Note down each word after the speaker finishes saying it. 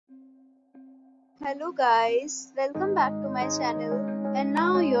Hello guys, welcome back to my channel. And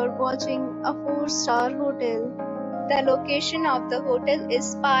now you're watching a 4-star hotel. The location of the hotel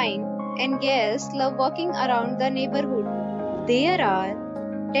is fine and guests love walking around the neighborhood. There are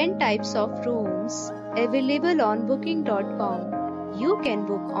 10 types of rooms available on booking.com. You can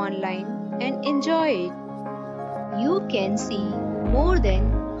book online and enjoy it. You can see more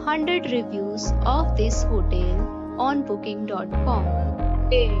than 100 reviews of this hotel on booking.com.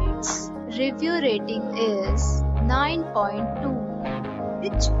 Its review rating is 9.2,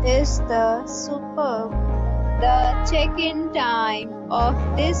 which is the superb. The check-in time of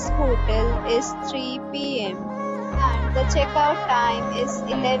this hotel is 3 p.m. and the checkout time is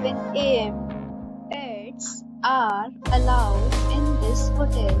 11 a.m. Pets are allowed in this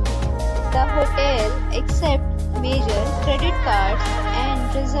hotel. The hotel accepts major credit cards and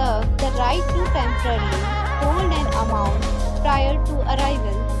reserves the right to temporarily hold an amount prior to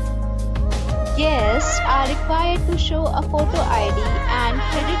arrival. Guests are required to show a photo ID and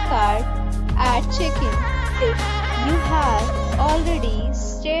credit card at check-in. If you have already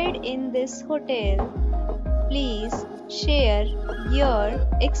stayed in this hotel, please share your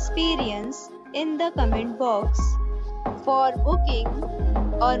experience in the comment box. For booking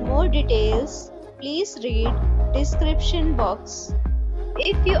or more details, please read description box.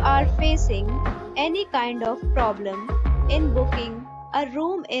 If you are facing any kind of problem in booking a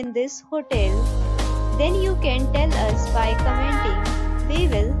room in this hotel, then you can tell us by commenting. We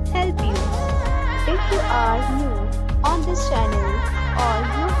will help you. If you are new on this channel or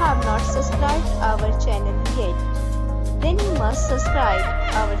you have not subscribed our channel yet, then you must subscribe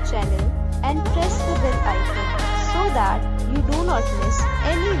our channel and press the bell icon so that you do not miss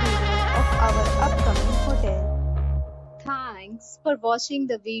any video of our upcoming hotel. Thanks for watching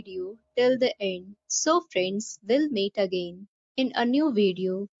the video till the end. So friends, we'll meet again in a new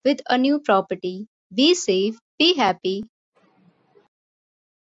video with a new property. Be safe, be happy.